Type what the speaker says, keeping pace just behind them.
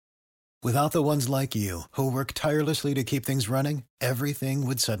Without the ones like you, who work tirelessly to keep things running, everything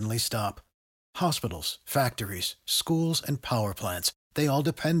would suddenly stop. Hospitals, factories, schools, and power plants, they all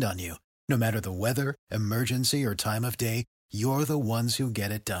depend on you. No matter the weather, emergency, or time of day, you're the ones who get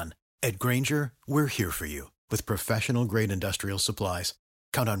it done. At Grainger, we're here for you with professional-grade industrial supplies.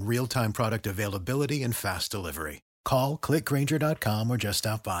 Count on real-time product availability and fast delivery. Call, clickgrainger.com, or just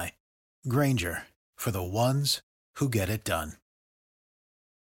stop by. Grainger, for the ones who get it done.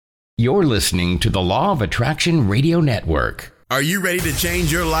 You're listening to the Law of Attraction Radio Network. Are you ready to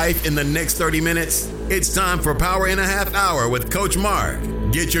change your life in the next 30 minutes? It's time for Power in a Half Hour with Coach Mark.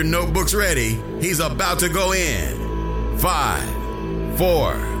 Get your notebooks ready. He's about to go in. 5,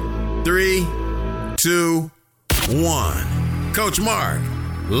 4, 3, 2, 1. Coach Mark,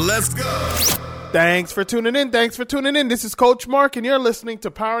 let's go. Thanks for tuning in. This is Coach Mark, and you're listening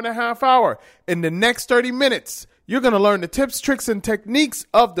to Power in a Half Hour. In the next 30 minutes, you're going to learn the tips, tricks, and techniques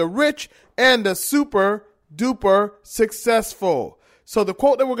of the rich and the super duper successful. So the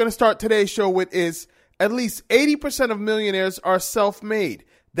quote that we're going to start today's show with is, at least 80% of millionaires are self-made.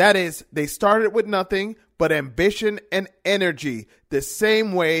 That is, they started with nothing but ambition and energy, the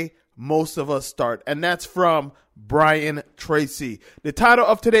same way most of us start. And that's from Brian Tracy. The title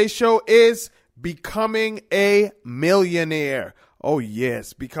of today's show is Becoming a Millionaire. Oh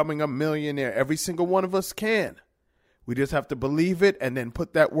yes, becoming a millionaire. Every single one of us can. We just have to believe it and then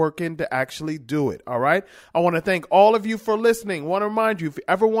put that work in to actually do it. All right. I want to thank all of you for listening. I want to remind you, if you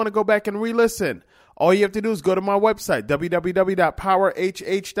ever want to go back and re-listen, all you have to do is go to my website,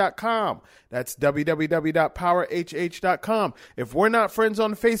 www.powerhh.com. That's www.powerhh.com. If we're not friends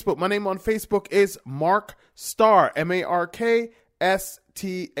on Facebook, my name on Facebook is Mark Starr, MarkStarr.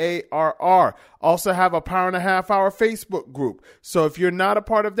 Also have a Power and a Half Hour Facebook group. So if you're not a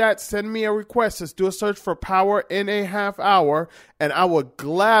part of that, send me a request. Just do a search for Power in a Half Hour, and I will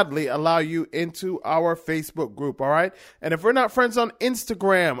gladly allow you into our Facebook group. All right. And if we're not friends on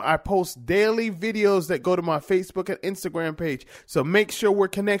Instagram, I post daily videos that go to my Facebook and Instagram page. So make sure we're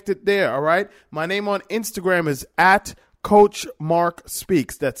connected there. All right. My name on Instagram is at Coach Mark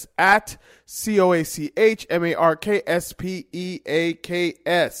Speaks. That's at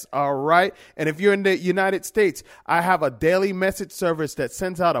CoachMarkSpeaks. All right. And if you're in the United States, I have a daily message service that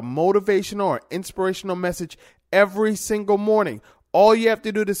sends out a motivational or inspirational message every single morning. All you have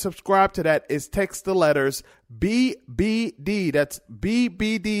to do to subscribe to that is text the letters BBD, that's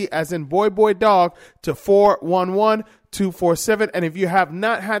BBD as in boy, dog, to 411-247. And if you have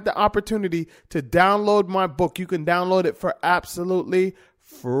not had the opportunity to download my book, you can download it for absolutely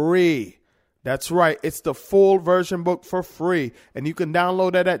free. That's right. It's the full version book for free. And you can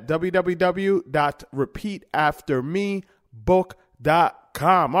download it at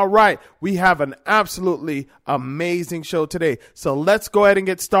www.repeataftermebook.com. All right. We have an absolutely amazing show today. So let's go ahead and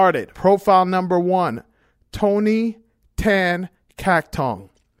get started. Profile number 1, Tony Tan Cactong.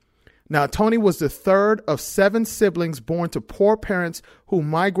 Now, Tony was the third of 7 siblings born to poor parents who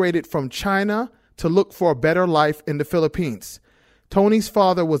migrated from China to look for a better life in the Philippines. Tony's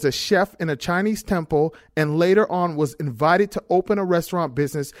father was a chef in a Chinese temple and later on was invited to open a restaurant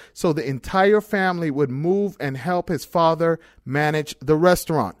business so the entire family would move and help his father manage the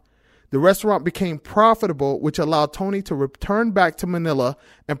restaurant. The restaurant became profitable, which allowed Tony to return back to Manila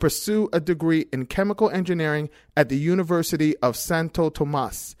and pursue a degree in chemical engineering at the University of Santo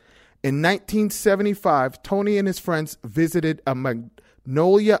Tomas. In 1975, Tony and his friends visited a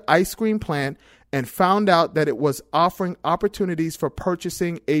Magnolia ice cream plant and found out that it was offering opportunities for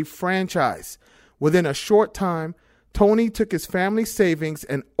purchasing a franchise. Within a short time, Tony took his family savings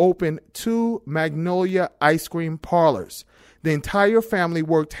and opened 2 Magnolia ice cream parlors. The entire family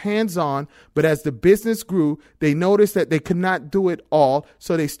worked hands-on, but as the business grew, they noticed that they could not do it all,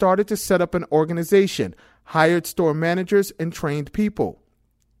 so they started to set up an organization, hired store managers, and trained people.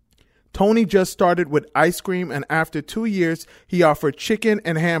 Tony just started with ice cream, and after 2 years, he offered chicken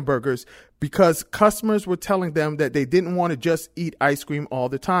and hamburgers because customers were telling them that they didn't want to just eat ice cream all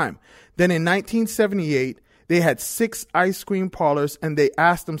the time. Then in 1978, they had 6 ice cream parlors, and they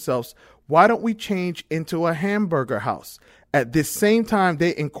asked themselves, why don't we change into a hamburger house? At this same time,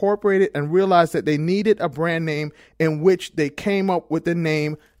 they incorporated and realized that they needed a brand name, in which they came up with the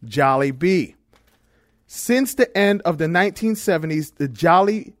name Jollibee. Since the end of the 1970s, the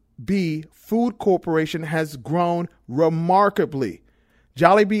Jollibee Food Corporation has grown remarkably.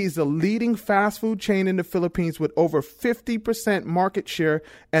 Jollibee is the leading fast food chain in the Philippines with over 50% market share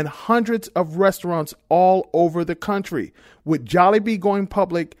and hundreds of restaurants all over the country. With Jollibee going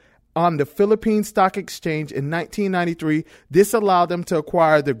public on the Philippine Stock Exchange in 1993, this allowed them to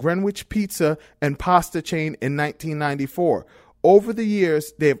acquire the Greenwich Pizza and Pasta chain in 1994. Over the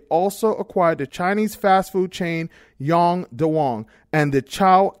years, they have also acquired the Chinese fast food chain Yongdawang and the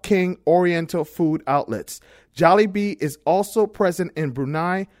Chowking Oriental food outlets. Jollibee is also present in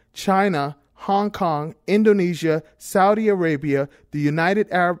Brunei, China, Hong Kong, Indonesia, Saudi Arabia, the United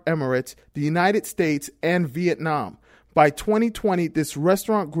Arab Emirates, the United States, and Vietnam. By 2020, this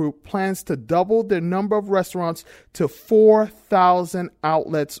restaurant group plans to double their number of restaurants to 4,000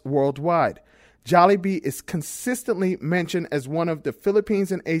 outlets worldwide. Jollibee is consistently mentioned as one of the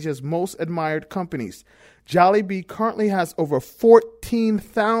Philippines and Asia's most admired companies. Jollibee currently has over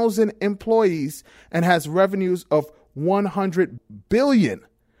 14,000 employees and has revenues of 100 billion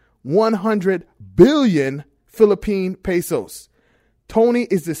Philippine pesos. Tony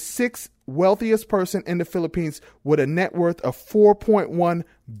is the sixth wealthiest person in the Philippines with a net worth of 4.1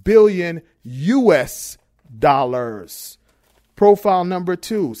 billion US dollars. Profile number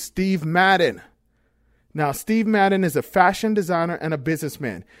 2, Steve Madden. Now, Steve Madden is a fashion designer and a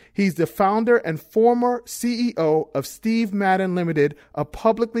businessman. He's the founder and former CEO of Steve Madden Limited, a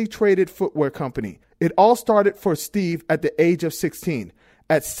publicly traded footwear company. It all started for Steve at the age of 16.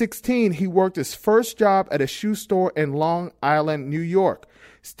 At 16, he worked his first job at a shoe store in Long Island, New York.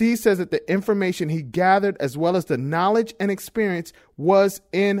 Steve says that the information he gathered, as well as the knowledge and experience, was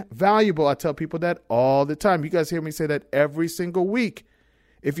invaluable. I tell people that all the time. You guys hear me say that every single week.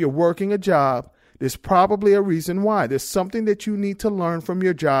 If you're working a job, there's probably a reason why. There's something that you need to learn from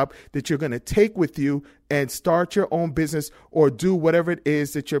your job that you're going to take with you and start your own business or do whatever it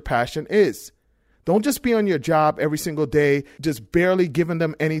is that your passion is. Don't just be on your job every single day, just barely giving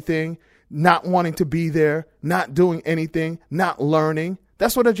them anything, not wanting to be there, not doing anything, not learning.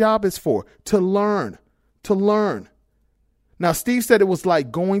 That's what a job is for, to learn. Now, Steve said it was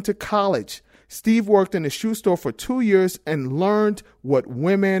like going to college. Steve worked in a shoe store for 2 years and learned what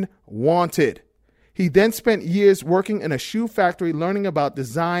women wanted. He then spent years working in a shoe factory learning about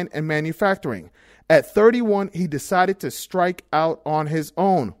design and manufacturing. At 31, he decided to strike out on his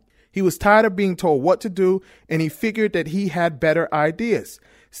own. He was tired of being told what to do, and he figured that he had better ideas.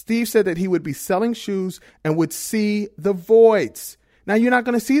 Steve said that he would be selling shoes and would see the voids. Now, you're not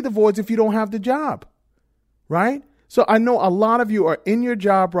going to see the voids if you don't have the job, right? So I know a lot of you are in your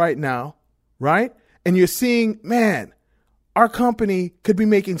job right now, right? And you're seeing, man, our company could be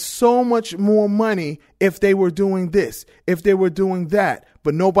making so much more money if they were doing this, if they were doing that,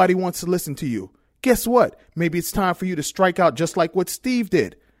 but nobody wants to listen to you. Guess what? Maybe it's time for you to strike out just like what Steve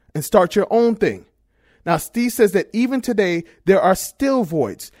did and start your own thing. Now, Steve says that even today, there are still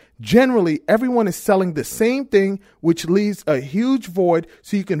voids. Generally, everyone is selling the same thing, which leaves a huge void,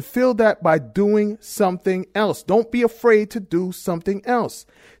 so you can fill that by doing something else. Don't be afraid to do something else.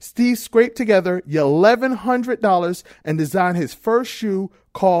 Steve scraped together $1,100 and designed his first shoe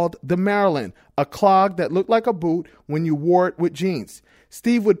called the Maryland, a clog that looked like a boot when you wore it with jeans.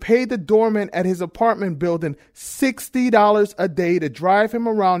 Steve would pay the doorman at his apartment building $60 a day to drive him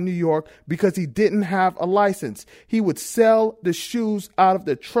around New York because he didn't have a license. He would sell the shoes out of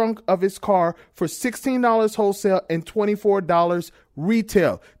the trunk of his car for $16 wholesale and $24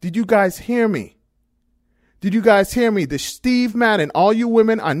 retail. Did you guys hear me? The Steve Madden, all you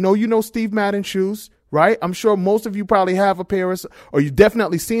women, I know you know Steve Madden shoes, right? I'm sure most of you probably have a pair or you've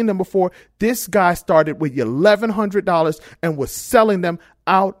definitely seen them before. This guy started with $1,100 and was selling them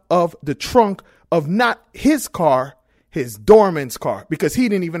out of the trunk of not his car, his doorman's car, because he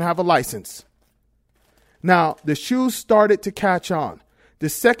didn't even have a license. Now, the shoes started to catch on. The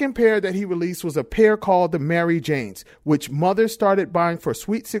second pair that he released was a pair called the Mary Janes, which mothers started buying for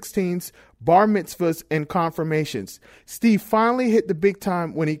sweet 16s, bar mitzvahs, and confirmations. Steve finally hit the big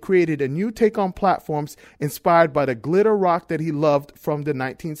time when he created a new take on platforms inspired by the glitter rock that he loved from the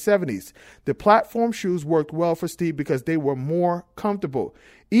 1970s. The platform shoes worked well for Steve because they were more comfortable.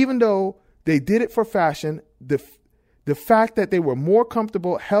 Even though they did it for fashion, the fact that they were more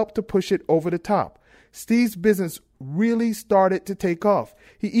comfortable helped to push it over the top. Steve's business really started to take off.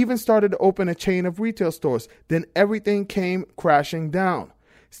 He even started to open a chain of retail stores. Then everything came crashing down.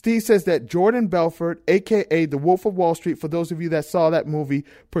 Steve says that Jordan Belfort, a.k.a. the Wolf of Wall Street, for those of you that saw that movie,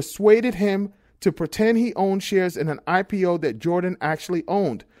 persuaded him to pretend he owned shares in an IPO that Jordan actually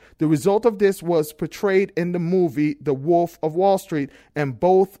owned. The result of this was portrayed in the movie The Wolf of Wall Street, and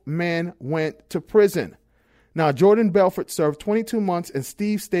both men went to prison. Now, Jordan Belfort served 22 months and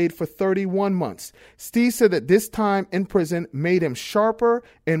Steve stayed for 31 months. Steve said that this time in prison made him sharper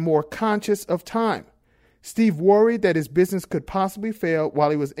and more conscious of time. Steve worried that his business could possibly fail while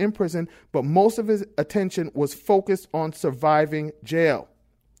he was in prison, but most of his attention was focused on surviving jail.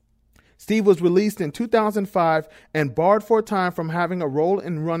 Steve was released in 2005 and barred for a time from having a role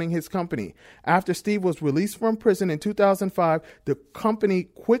in running his company. After Steve was released from prison in 2005, the company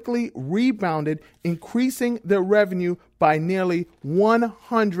quickly rebounded, increasing their revenue by nearly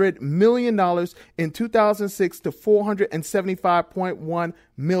 $100 million in 2006 to $475.1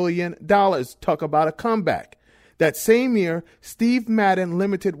 million. Talk about a comeback. That same year, Steve Madden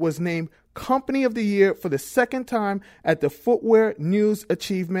Limited was named Company of the Year for the second time at the Footwear News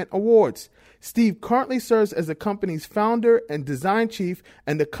Achievement Awards. Steve currently serves as the company's founder and design chief,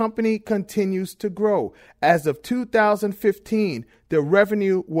 and the company continues to grow. As of 2015, their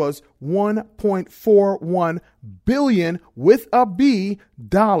revenue was $1.41 billion with a B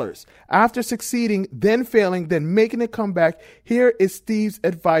dollars. After succeeding, then failing, then making a comeback, here is Steve's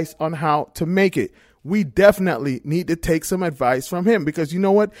advice on how to make it. We definitely need to take some advice from him, because you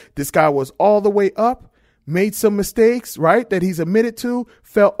know what? This guy was all the way up, made some mistakes, right, that he's admitted to,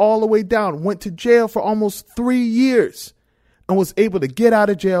 fell all the way down, went to jail for almost 3 years, and was able to get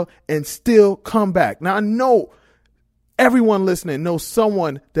out of jail and still come back. Now, I know everyone listening knows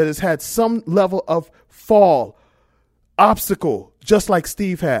someone that has had some level of fall, obstacle, just like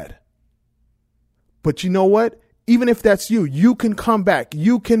Steve had. But you know what? Even if that's you, you can come back.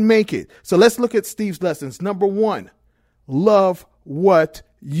 You can make it. So let's look at Steve's lessons. Number 1, love what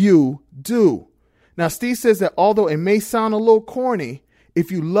you do. Now, Steve says that although it may sound a little corny,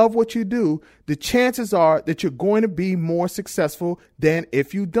 if you love what you do, the chances are that you're going to be more successful than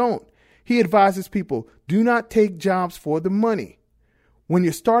if you don't. He advises people, do not take jobs for the money. When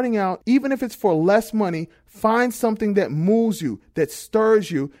you're starting out, even if it's for less money, find something that moves you, that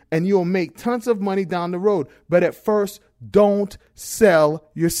stirs you, and you'll make tons of money down the road. But at first, don't sell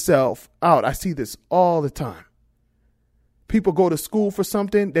yourself out. I see this all the time. People go to school for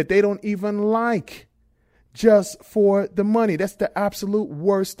something that they don't even like, just for the money. That's the absolute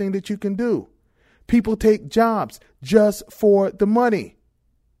worst thing that you can do. People take jobs just for the money.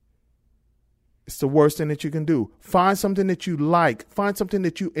 It's the worst thing that you can do. Find something that you like. Find something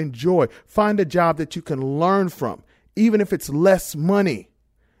that you enjoy. Find a job that you can learn from, even if it's less money,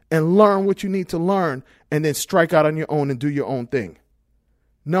 and learn what you need to learn, and then strike out on your own and do your own thing.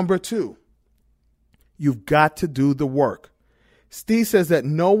 Number 2, you've got to do the work. Steve says that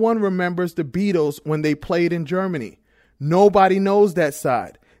no one remembers the Beatles when they played in Germany. Nobody knows that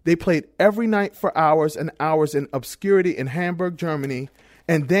side. They played every night for hours and hours in obscurity in Hamburg, Germany,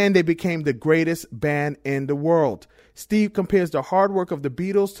 and then they became the greatest band in the world. Steve compares the hard work of the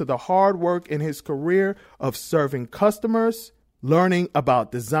Beatles to the hard work in his career of serving customers, learning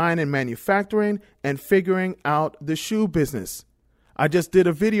about design and manufacturing, and figuring out the shoe business. I just did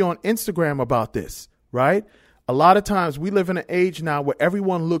a video on Instagram about this, right? A lot of times we live in an age now where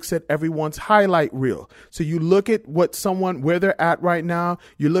everyone looks at everyone's highlight reel. So you look at where they're at right now.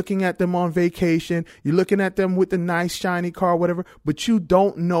 You're looking at them on vacation. You're looking at them with the nice shiny car, whatever, but you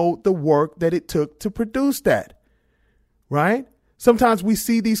don't know the work that it took to produce that, right? Sometimes we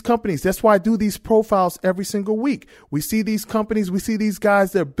see these companies. That's why I do these profiles every single week. We see these companies. We see these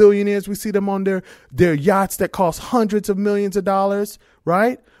guys. They're billionaires. We see them on their yachts that cost hundreds of millions of dollars,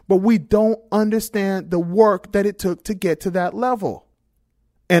 right? But we don't understand the work that it took to get to that level.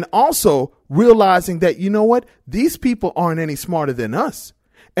 And also realizing that, you know what? These people aren't any smarter than us.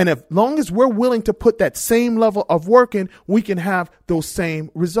 And as long as we're willing to put that same level of work in, we can have those same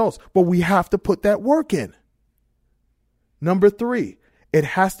results. But we have to put that work in. Number 3, it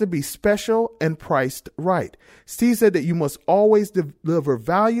has to be special and priced right. Steve said that you must always deliver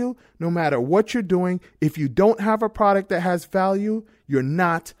value no matter what you're doing. If you don't have a product that has value, you're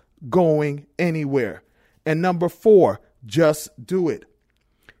not going anywhere. And number 4, just do it.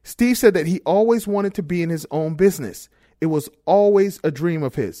 Steve said that he always wanted to be in his own business. It was always a dream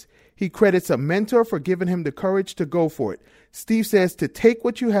of his. He credits a mentor for giving him the courage to go for it. Steve says to take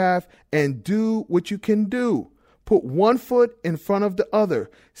what you have and do what you can do. Put one foot in front of the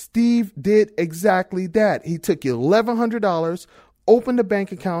other. Steve did exactly that. He took $1,100, opened a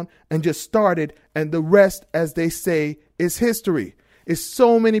bank account, and just started. And the rest, as they say, is history. It's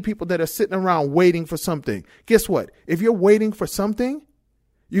so many people that are sitting around waiting for something. Guess what? If you're waiting for something,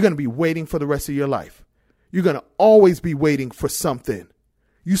 you're going to be waiting for the rest of your life. You're going to always be waiting for something.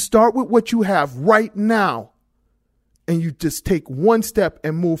 You start with what you have right now, and you just take one step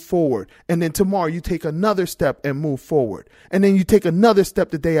and move forward. And then tomorrow you take another step and move forward. And then you take another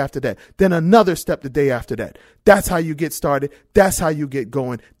step the day after that. Then another step the day after that. That's how you get started. That's how you get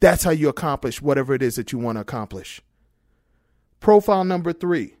going. That's how you accomplish whatever it is that you want to accomplish. Profile number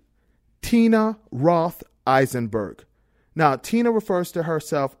 3, Tina Roth Eisenberg. Now, Tina refers to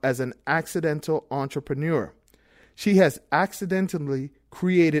herself as an accidental entrepreneur. She has accidentally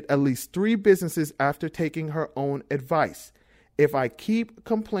created at least 3 businesses after taking her own advice. If I keep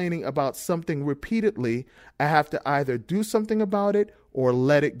complaining about something repeatedly, I have to either do something about it or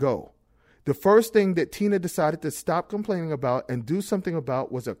let it go. The first thing that Tina decided to stop complaining about and do something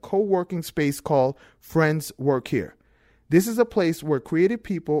about was a co-working space called Friends Work Here. This is a place where creative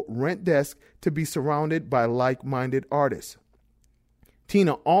people rent desks to be surrounded by like-minded artists.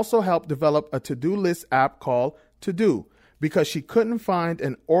 Tina also helped develop a to-do list app called To Do because she couldn't find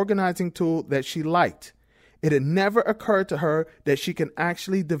an organizing tool that she liked. It had never occurred to her that she can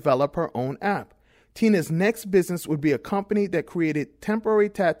actually develop her own app. Tina's next business would be a company that created temporary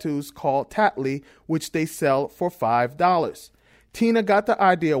tattoos called Tattly, which they sell for $5. Tina got the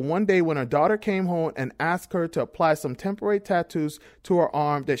idea one day when her daughter came home and asked her to apply some temporary tattoos to her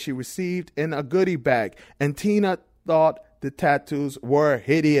arm that she received in a goodie bag, and Tina thought the tattoos were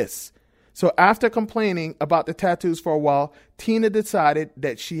hideous. So after complaining about the tattoos for a while, Tina decided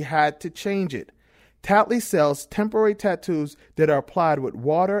that she had to change it. Tattly sells temporary tattoos that are applied with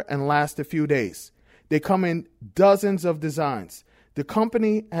water and last a few days. They come in dozens of designs. The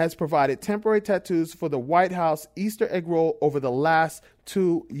company has provided temporary tattoos for the White House Easter egg roll over the last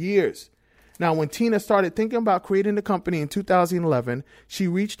 2 years. Now, when Tina started thinking about creating the company in 2011, she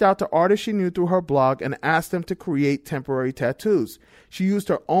reached out to artists she knew through her blog and asked them to create temporary tattoos. She used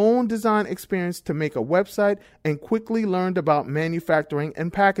her own design experience to make a website and quickly learned about manufacturing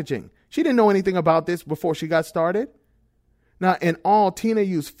and packaging. She didn't know anything about this before she got started. Now, in all, Tina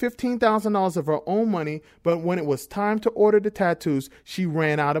used $15,000 of her own money, but when it was time to order the tattoos, she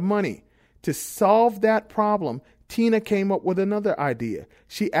ran out of money. To solve that problem, Tina came up with another idea.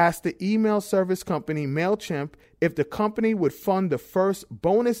 She asked the email service company MailChimp if the company would fund the first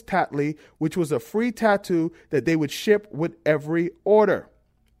bonus Tattly, which was a free tattoo that they would ship with every order.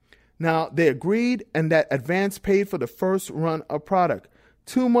 Now, they agreed, and that advance paid for the first run of product.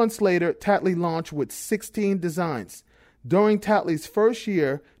 2 months later, Tattly launched with 16 designs. During Tattly's first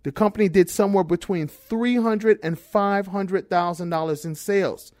year, the company did somewhere between $300,000 and $500,000 in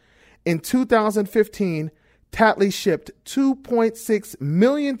sales. In 2015, Tattly shipped 2.6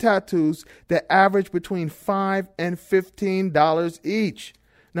 million tattoos that averaged between $5 and $15 each.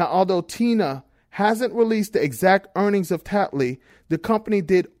 Now, although Tina hasn't released the exact earnings of Tattly, the company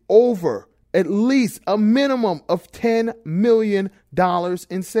did over at least a minimum of $10 million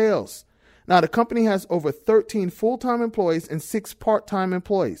in sales. Now, the company has over 13 full-time employees and 6 part-time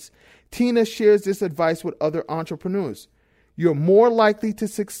employees. Tina shares this advice with other entrepreneurs. You're more likely to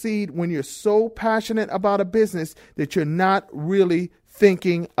succeed when you're so passionate about a business that you're not really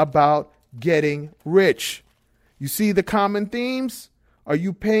thinking about getting rich. You see the common themes? Are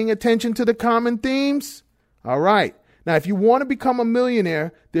you paying attention to the common themes? All right. Now, if you want to become a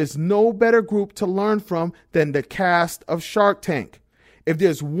millionaire, there's no better group to learn from than the cast of Shark Tank. If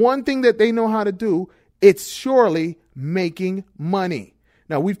there's one thing that they know how to do, it's surely making money.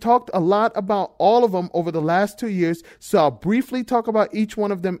 Now, we've talked a lot about all of them over the last 2 years, so I'll briefly talk about each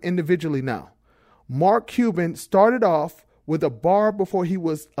one of them individually now. Mark Cuban started off with a bar before he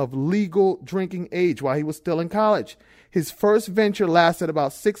was of legal drinking age while he was still in college. His first venture lasted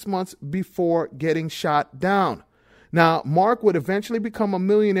about 6 months before getting shot down. Now, Mark would eventually become a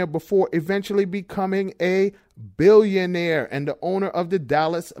millionaire before eventually becoming a billionaire and the owner of the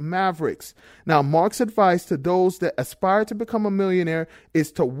Dallas Mavericks. Now, Mark's advice to those that aspire to become a millionaire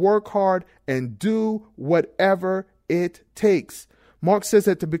is to work hard and do whatever it takes. Mark says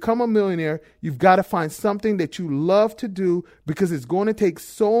that to become a millionaire, you've got to find something that you love to do because it's going to take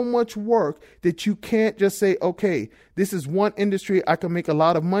so much work that you can't just say, okay, this is one industry I can make a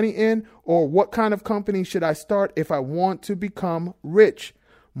lot of money in, or what kind of company should I start if I want to become rich?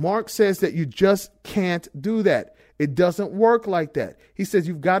 Mark says that you just can't do that. It doesn't work like that. He says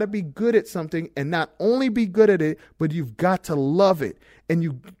you've got to be good at something, and not only be good at it, but you've got to love it. And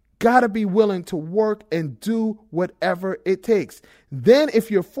you got to be willing to work and do whatever it takes. Then if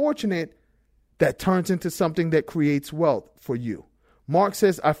you're fortunate, that turns into something that creates wealth for you. Mark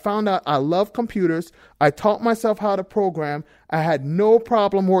says, I found out I love computers. I taught myself how to program. I had no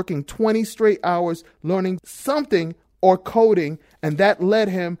problem working 20 straight hours learning something or coding, and that led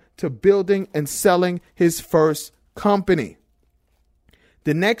him to building and selling his first company.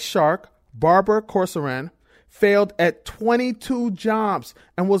 The next shark, Barbara Corcoran, failed at 22 jobs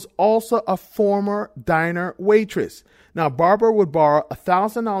and was also a former diner waitress. Now, Barbara would borrow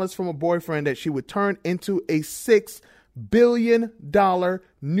 $1,000 from a boyfriend that she would turn into a $6 billion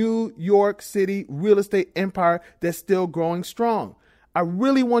New York City real estate empire that's still growing strong. I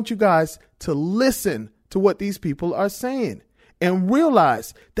really want you guys to listen to what these people are saying. and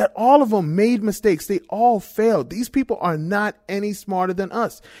realize that all of them made mistakes. They all failed. These people are not any smarter than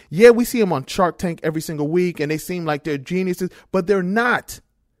us. Yeah, we see them on Shark Tank every single week and they seem like they're geniuses, but they're not.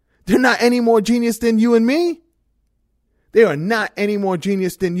 They're not any more genius than you and me. They are not any more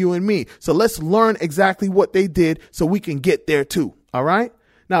genius than you and me. So let's learn exactly what they did so we can get there too. All right.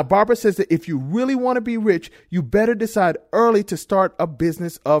 Now, Barbara says that if you really want to be rich, you better decide early to start a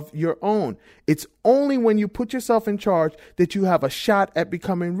business of your own. It's only when you put yourself in charge that you have a shot at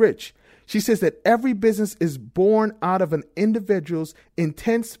becoming rich. She says that every business is born out of an individual's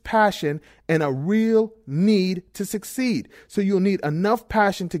intense passion and a real need to succeed. So you'll need enough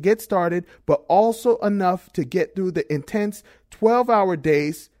passion to get started, but also enough to get through the intense 12-hour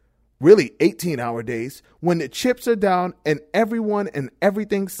days, really 18-hour days, when the chips are down and everyone and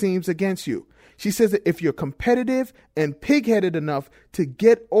everything seems against you. She says that if you're competitive and pig-headed enough to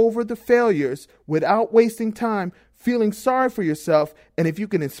get over the failures without wasting time feeling sorry for yourself, and if you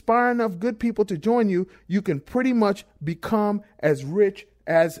can inspire enough good people to join you, you can pretty much become as rich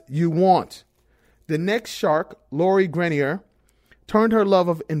as you want. The next shark, Lori Grenier, turned her love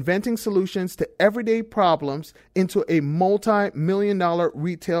of inventing solutions to everyday problems into a multi-million-dollar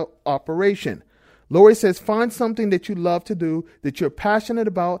retail operation. Lori says, find something that you love to do, that you're passionate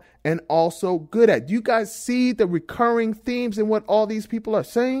about, and also good at. Do you guys see the recurring themes in what all these people are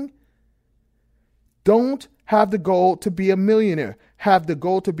saying? Don't have the goal to be a millionaire. Have the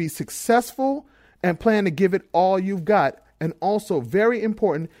goal to be successful and plan to give it all you've got. And also, very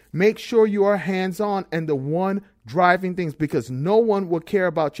important, make sure you are hands-on and the one driving things, because no one will care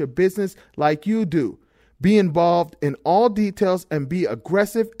about your business like you do. Be involved in all details and be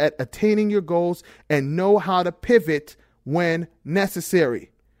aggressive at attaining your goals and know how to pivot when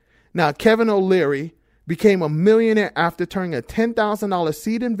necessary. Now, Kevin O'Leary became a millionaire after turning a $10,000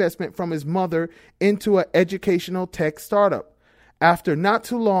 seed investment from his mother into an educational tech startup. After not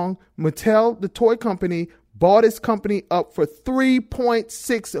too long, Mattel, the toy company, bought his company up for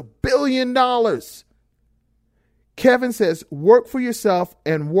 $3.6 billion. Kevin says, work for yourself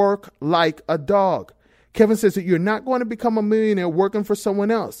and work like a dog. Kevin says that you're not going to become a millionaire working for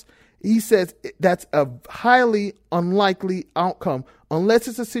someone else. He says that's a highly unlikely outcome unless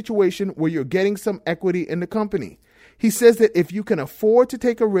it's a situation where you're getting some equity in the company. He says that if you can afford to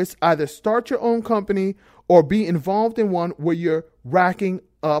take a risk, either start your own company or be involved in one where you're racking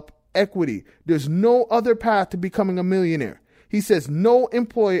up equity. There's no other path to becoming a millionaire. He says no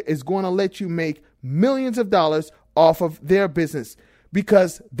employer is going to let you make millions of dollars off of their business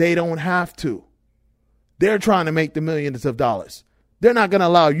because they don't have to. They're trying to make the millions of dollars. They're not going to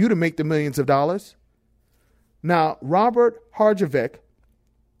allow you to make the millions of dollars. Now, Robert Harjavec,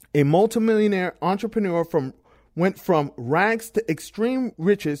 a multimillionaire entrepreneur, went from rags to extreme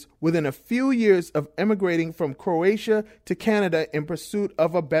riches within a few years of emigrating from Croatia to Canada in pursuit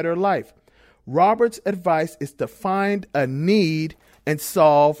of a better life. Robert's advice is to find a need and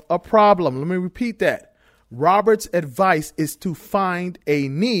solve a problem. Let me repeat that. Robert's advice is to find a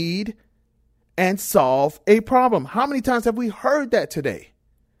need and solve a problem. How many times have we heard that today?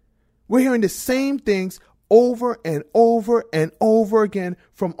 We're hearing the same things over and over and over again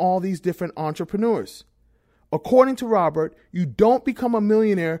from all these different entrepreneurs. According to Robert, you don't become a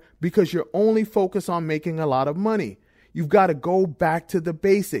millionaire because you're only focused on making a lot of money. You've got to go back to the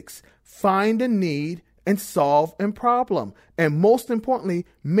basics, find a need and solve a problem. And most importantly,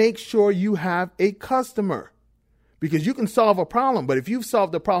 make sure you have a customer. Because you can solve a problem, but if you've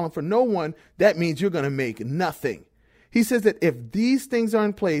solved the problem for no one, that means you're going to make nothing. He says that if these things are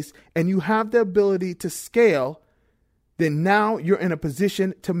in place and you have the ability to scale, then now you're in a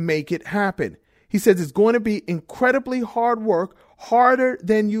position to make it happen. He says it's going to be incredibly hard work, harder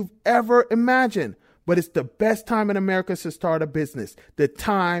than you've ever imagined, but it's the best time in America to start a business. The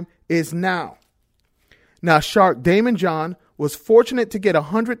time is now. Now, shark Damon John was fortunate to get a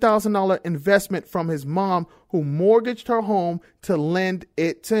 $100,000 investment from his mom, who mortgaged her home to lend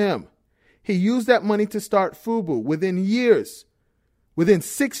it to him. He used that money to start FUBU. Within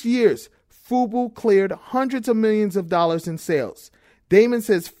 6 years, FUBU cleared hundreds of millions of dollars in sales. Damon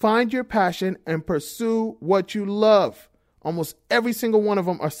says, find your passion and pursue what you love. Almost every single one of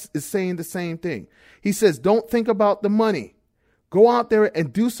them is saying the same thing. He says, don't think about the money. Go out there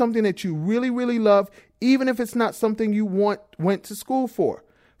and do something that you really, really love, even if it's not something you went to school for.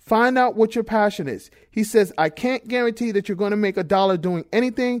 Find out what your passion is. He says, I can't guarantee that you're going to make $1 doing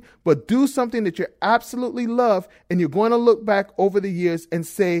anything, but do something that you absolutely love, and you're going to look back over the years and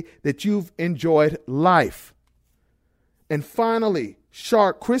say that you've enjoyed life. And finally,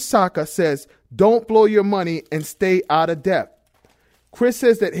 shark Chris Sacca says, don't blow your money and stay out of debt. Chris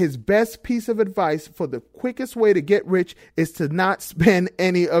says that his best piece of advice for the quickest way to get rich is to not spend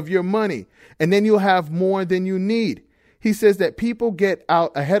any of your money, and then you'll have more than you need. He says that people get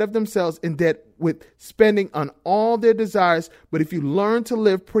out ahead of themselves in debt with spending on all their desires, but if you learn to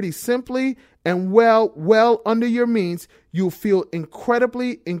live pretty simply and well under your means, you'll feel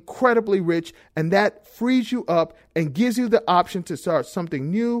incredibly rich, and that frees you up and gives you the option to start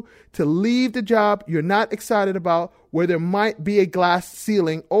something new, to leave the job you're not excited about, where there might be a glass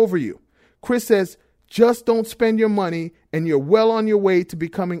ceiling over you. Chris says, just don't spend your money, and you're well on your way to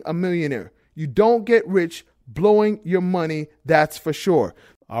becoming a millionaire. You don't get rich blowing your money, that's for sure.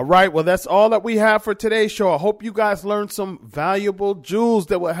 All right, well, that's all that we have for today's show. I hope you guys learned some valuable jewels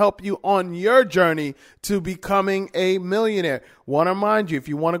that will help you on your journey to becoming a millionaire. Want to remind you, if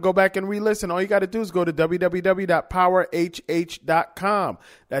you want to go back and re-listen, all you got to do is go to www.powerhh.com.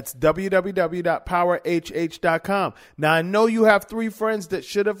 That's www.powerhh.com. Now, I know you have 3 friends that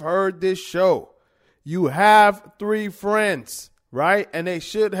should have heard this show. You have 3 friends, right? And they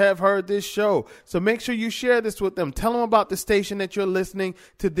should have heard this show. So make sure you share this with them. Tell them about the station that you're listening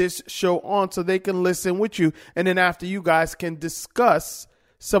to this show on so they can listen with you. And then after, you guys can discuss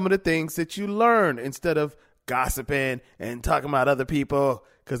some of the things that you learn instead of gossiping and talking about other people.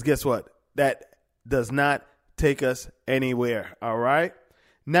 Because guess what? That does not take us anywhere. All right.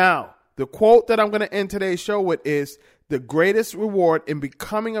 Now, the quote that I'm going to end today's show with is, the greatest reward in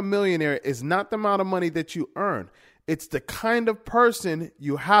becoming a millionaire is not the amount of money that you earn. It's the kind of person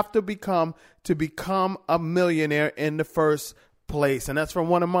you have to become a millionaire in the first place. And that's from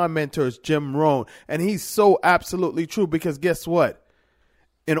one of my mentors, Jim Rohn. And he's so absolutely true, because guess what?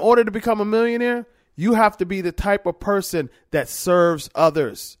 In order to become a millionaire, you have to be the type of person that serves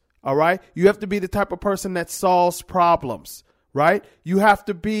others. All right. You have to be the type of person that solves problems. Right. You have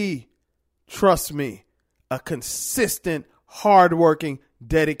to be, trust me, a consistent, hardworking,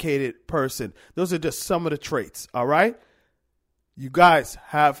 dedicated person. Those are just some of the traits. All right. You guys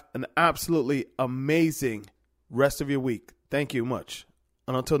have an absolutely amazing rest of your week. Thank you much.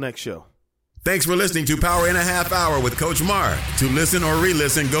 And until next show. Thanks for listening to Power in a Half Hour with Coach Mark. To listen or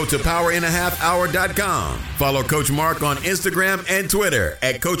re-listen, go to powerinhalfhour.com. Follow Coach Mark on Instagram and Twitter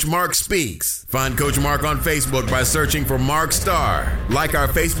at Coach Mark Speaks. Find Coach Mark on Facebook by searching for Mark Starr. Like our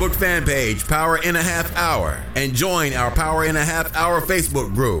Facebook fan page, Power in a Half Hour, and join our Power in a Half Hour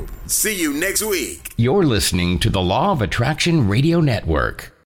Facebook group. See you next week. You're listening to the Law of Attraction Radio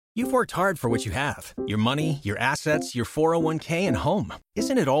Network. You've worked hard for what you have. Your money, your assets, your 401k, and home.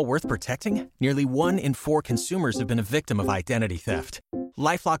 Isn't it all worth protecting? Nearly 1 in 4 consumers have been a victim of identity theft.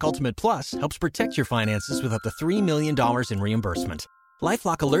 LifeLock Ultimate Plus helps protect your finances with up to $3 million in reimbursement.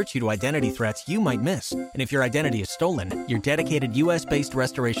 LifeLock alerts you to identity threats you might miss. And if your identity is stolen, your dedicated U.S.-based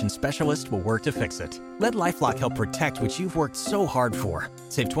restoration specialist will work to fix it. Let LifeLock help protect what you've worked so hard for.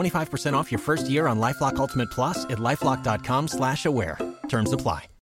 Save 25% off your first year on LifeLock Ultimate Plus at LifeLock.com/aware. Terms apply.